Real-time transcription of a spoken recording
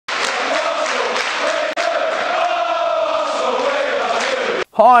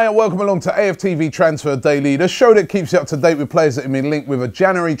Hi and welcome along to AFTV Transfer Daily, the show that keeps you up to date with players that have been linked with a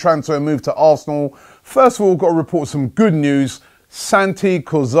January transfer move to Arsenal. First of all, got to report some good news. Santi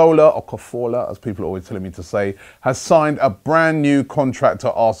Cazorla, or Cazorla, as people are always telling me to say, has signed a brand new contract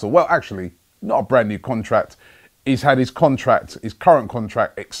to Arsenal. Well, actually, not a brand new contract. He's had his current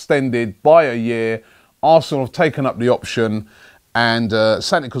contract, extended by a year. Arsenal have taken up the option. And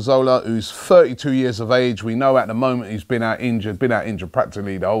Santi Cazorla, who's 32 years of age, we know at the moment he's been out injured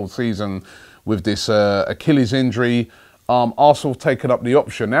practically the whole season with this Achilles injury. Arsenal have taken up the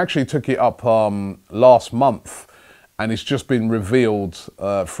option. They actually took it up last month, and it's just been revealed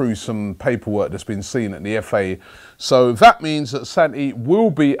through some paperwork that's been seen at the FA. So that means that Santi will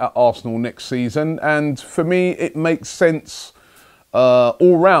be at Arsenal next season, and for me it makes sense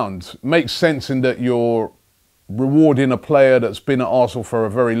all round. Makes sense in that you're rewarding a player that's been at Arsenal for a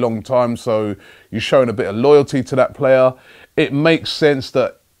very long time, so you're showing a bit of loyalty to that player. It makes sense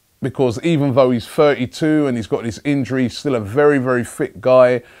that because even though he's 32 and he's got this injury, he's still a very, very fit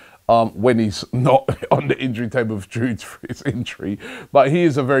guy when he's not on the injury table due to his injury. But he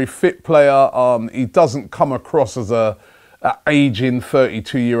is a very fit player. He doesn't come across as a aging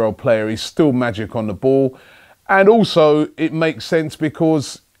 32-year-old player. He's still magic on the ball. And also it makes sense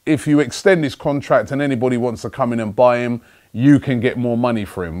because if you extend his contract and anybody wants to come in and buy him, you can get more money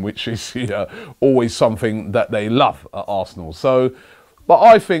for him, which is always something that they love at Arsenal. So, but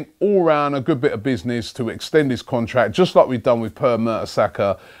I think all round a good bit of business to extend his contract, just like we've done with Per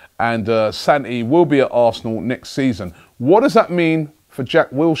Mertesacker, and Santi will be at Arsenal next season. What does that mean for Jack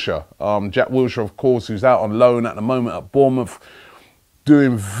Wilshere? Jack Wilshere, of course, who's out on loan at the moment at Bournemouth,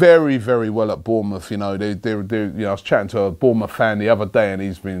 doing very, very well at Bournemouth. You know, I was chatting to a Bournemouth fan the other day, and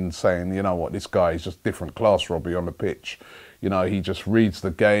he's been saying, you know what, this guy is just different class, Robbie, on the pitch. You know, he just reads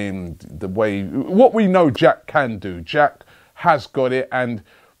the game, the way, what we know Jack can do. Jack has got it, and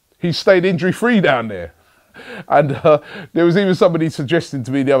he stayed injury-free down there. And there was even somebody suggesting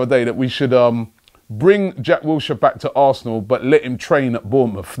to me the other day that we should bring Jack Wilshere back to Arsenal, but let him train at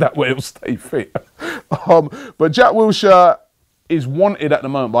Bournemouth. That way he'll stay fit. But Jack Wilshere is wanted at the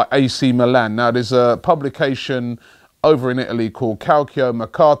moment by AC Milan. Now, there's a publication over in Italy called Calcio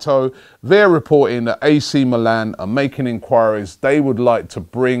Mercato. They're reporting that AC Milan are making inquiries. They would like to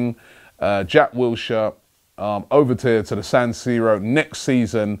bring Jack Wilshere over to the San Siro next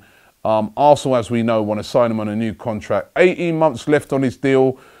season. Arsenal, as we know, want to sign him on a new contract. 18 months left on his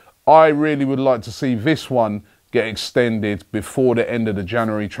deal. I really would like to see this one get extended before the end of the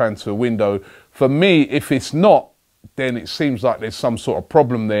January transfer window. For me, if it's not, then it seems like there's some sort of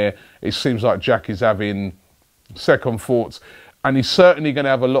problem there. It seems like Jack is having second thoughts, and he's certainly going to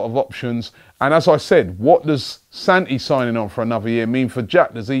have a lot of options. And as I said, what does Santi signing on for another year mean for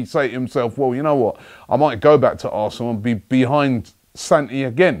Jack? Does he say to himself, well, you know what, I might go back to Arsenal and be behind Santi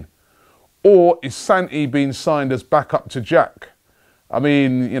again? Or is Santi being signed as backup to Jack? I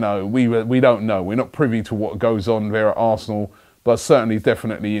mean, you know, we don't know. We're not privy to what goes on there at Arsenal, but certainly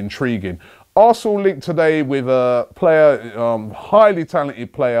definitely intriguing. Arsenal linked today with a player, highly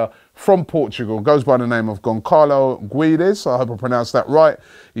talented player from Portugal, goes by the name of Gonçalo Guedes. I hope I pronounced that right.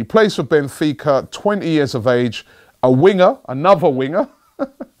 He plays for Benfica, 20 years of age, a winger, another winger.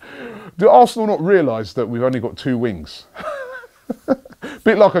 Do Arsenal not realise that we've only got two wings?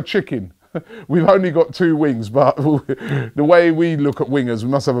 Bit like a chicken. We've only got two wings, but the way we look at wingers, we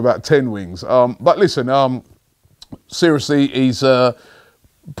must have about 10 wings. But listen, seriously, he's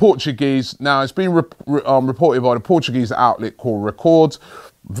Portuguese. Now, it's been reported by the Portuguese outlet called Record.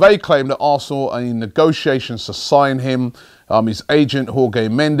 They claim that Arsenal are in negotiations to sign him. His agent, Jorge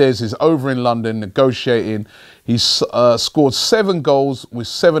Mendes, is over in London negotiating. He's scored 7 goals with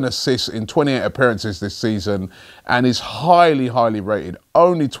 7 assists in 28 appearances this season, and is highly, highly rated.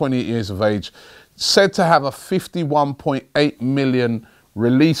 Only 28 years of age. Said to have a 51.8 million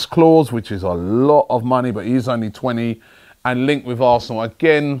release clause, which is a lot of money, but he is only 20. And linked with Arsenal.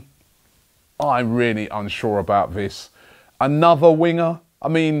 Again, I'm really unsure about this. Another winger? I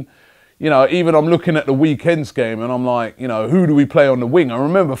mean, you know, even I'm looking at the weekend's game and I'm like, you know, who do we play on the wing? I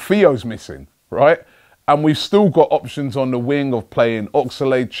remember Theo's missing, right? And we've still got options on the wing of playing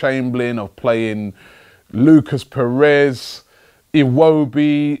Oxlade-Chamberlain, of playing Lucas Perez,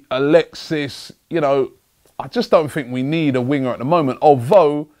 Iwobi, Alexis. You know, I just don't think we need a winger at the moment,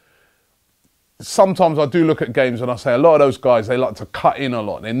 although sometimes I do look at games and I say a lot of those guys, they like to cut in a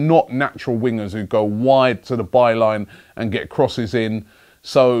lot. They're not natural wingers who go wide to the byline and get crosses in.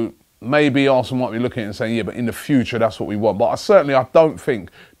 So maybe Arsenal might be looking at it and saying, yeah, but in the future, that's what we want. But I don't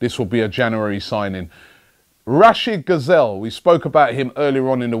think this will be a January signing. Rachid Gazelle, we spoke about him earlier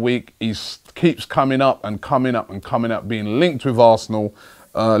on in the week. He keeps coming up and coming up and coming up, being linked with Arsenal.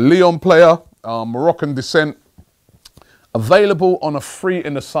 Lyon player, Moroccan descent. Available on a free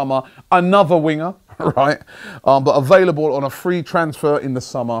in the summer. Another winger, right? But available on a free transfer in the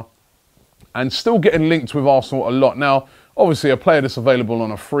summer. And still getting linked with Arsenal a lot. Now, obviously, a player that's available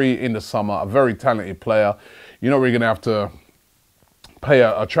on a free in the summer, a very talented player, you're not really going to have to pay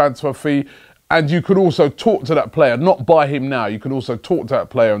a transfer fee. And you could also talk to that player, not buy him now. You could also talk to that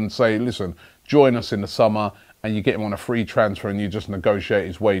player and say, listen, join us in the summer, and you get him on a free transfer and you just negotiate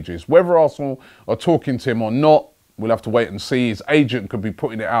his wages. Whether Arsenal are talking to him or not, we'll have to wait and see. His agent could be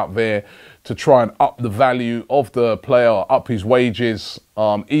putting it out there to try and up the value of the player, up his wages,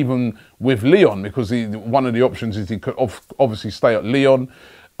 even with Lyon, because one of the options is he could obviously stay at Lyon.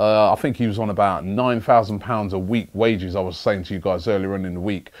 I think he was on about £9,000 a week wages, I was saying to you guys earlier on in the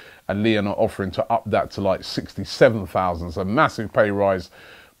week, and Lyon are offering to up that to like 67,000, so massive pay rise.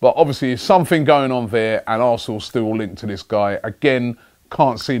 But obviously there's something going on there, and Arsenal still linked to this guy. Again,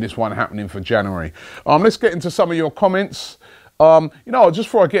 can't see this one happening for January. Let's get into some of your comments. You know, just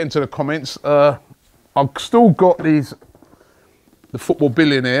before I get into the comments, I've still got the Football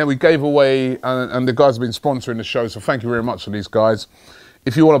Billionaire. We gave away, and the guys have been sponsoring the show, so thank you very much to these guys.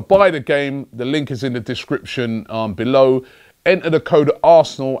 If you want to buy the game, the link is in the description below. Enter the code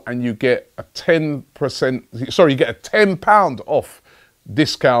Arsenal and you get a you get a £10 off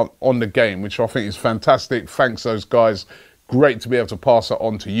discount on the game, which I think is fantastic. Thanks those guys. Great to be able to pass it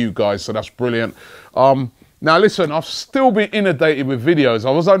on to you guys, so that's brilliant. Now listen, I've still been inundated with videos. I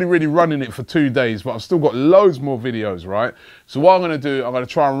was only really running it for 2 days, but I've still got loads more videos, right? So what I'm going to do, I'm going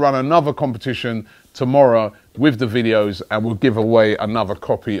to try and run another competition tomorrow with the videos, and we'll give away another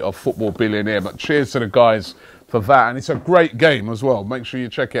copy of Football Billionaire. But cheers to the guys for that, and it's a great game as well. Make sure you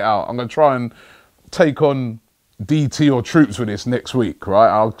check it out. I'm going to try and take on DT or Troops with this next week,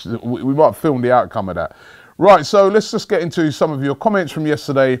 right? We might film the outcome of that. Right, so let's just get into some of your comments from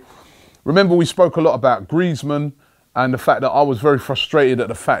yesterday. Remember, we spoke a lot about Griezmann and the fact that I was very frustrated at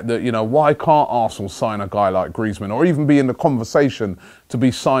the fact that, you know, why can't Arsenal sign a guy like Griezmann or even be in the conversation to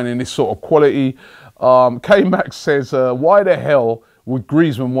be signing this sort of quality? K-Max says, why the hell would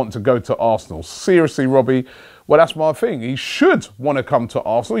Griezmann want to go to Arsenal? Seriously, Robbie? Well, that's my thing. He should want to come to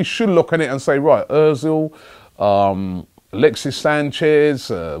Arsenal. He should look at it and say, right, Ozil, Alexis Sanchez,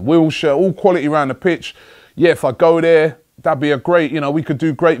 Wilshere, all quality around the pitch. Yeah, if I go there, that'd be a great, you know, we could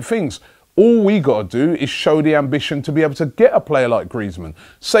do great things. All we got to do is show the ambition to be able to get a player like Griezmann.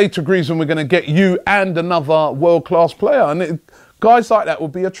 Say to Griezmann, we're going to get you and another world-class player. And guys like that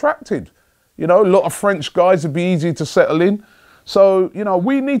would be attracted. You know, a lot of French guys would be easy to settle in. So, you know,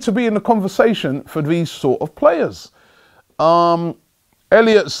 we need to be in the conversation for these sort of players.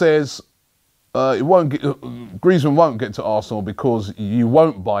 Elliot says, Griezmann won't get to Arsenal because you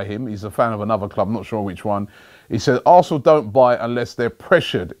won't buy him. He's a fan of another club, not sure which one. He says, Arsenal don't buy unless they're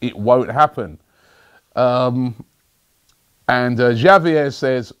pressured. It won't happen. And Javier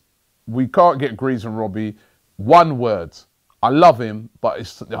says, we can't get Griezmann, Robbie. One word. I love him, but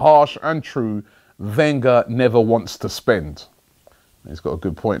it's harsh and true. Wenger never wants to spend. He's got a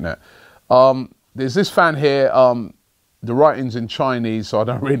good point there. There's this fan here. The writing's in Chinese, so I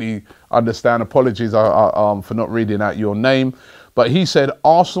don't really understand. Apologies for not reading out your name. But he said,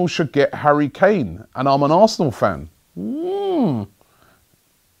 Arsenal should get Harry Kane. And I'm an Arsenal fan.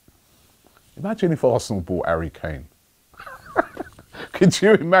 Imagine if Arsenal bought Harry Kane. Could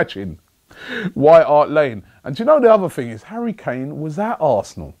you imagine? White Hart Lane. And do you know the other thing is, Harry Kane was at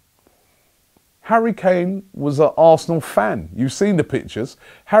Arsenal. Harry Kane was an Arsenal fan. You've seen the pictures.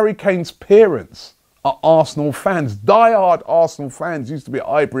 Harry Kane's parents are Arsenal fans. Die-hard Arsenal fans. Used to be at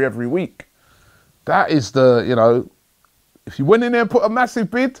Highbury every week. That is the, you know, if you went in there and put a massive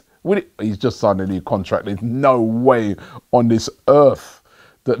bid, he's just signed a new contract. There's no way on this earth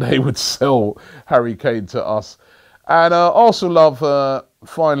that they would sell Harry Kane to us. And also love,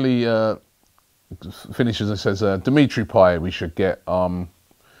 finally finishes and says, Dimitri Payet we should get,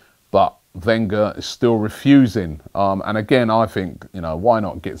 but Wenger is still refusing. And again, I think, you know, why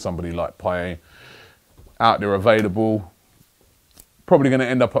not get somebody like Payet out there available? Probably going to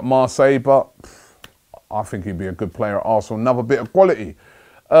end up at Marseille, but I think he'd be a good player at Arsenal. Another bit of quality.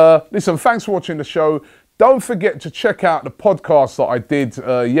 Listen, thanks for watching the show. Don't forget to check out the podcast that I did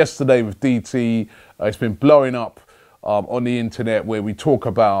yesterday with DT. It's been blowing up on the internet, where we talk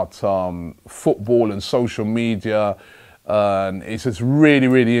about football and social media. And it's just really,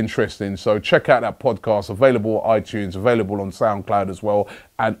 really interesting. So check out that podcast, available on iTunes, available on SoundCloud as well,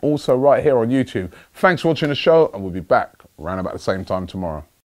 and also right here on YouTube. Thanks for watching the show, and we'll be back around about the same time tomorrow.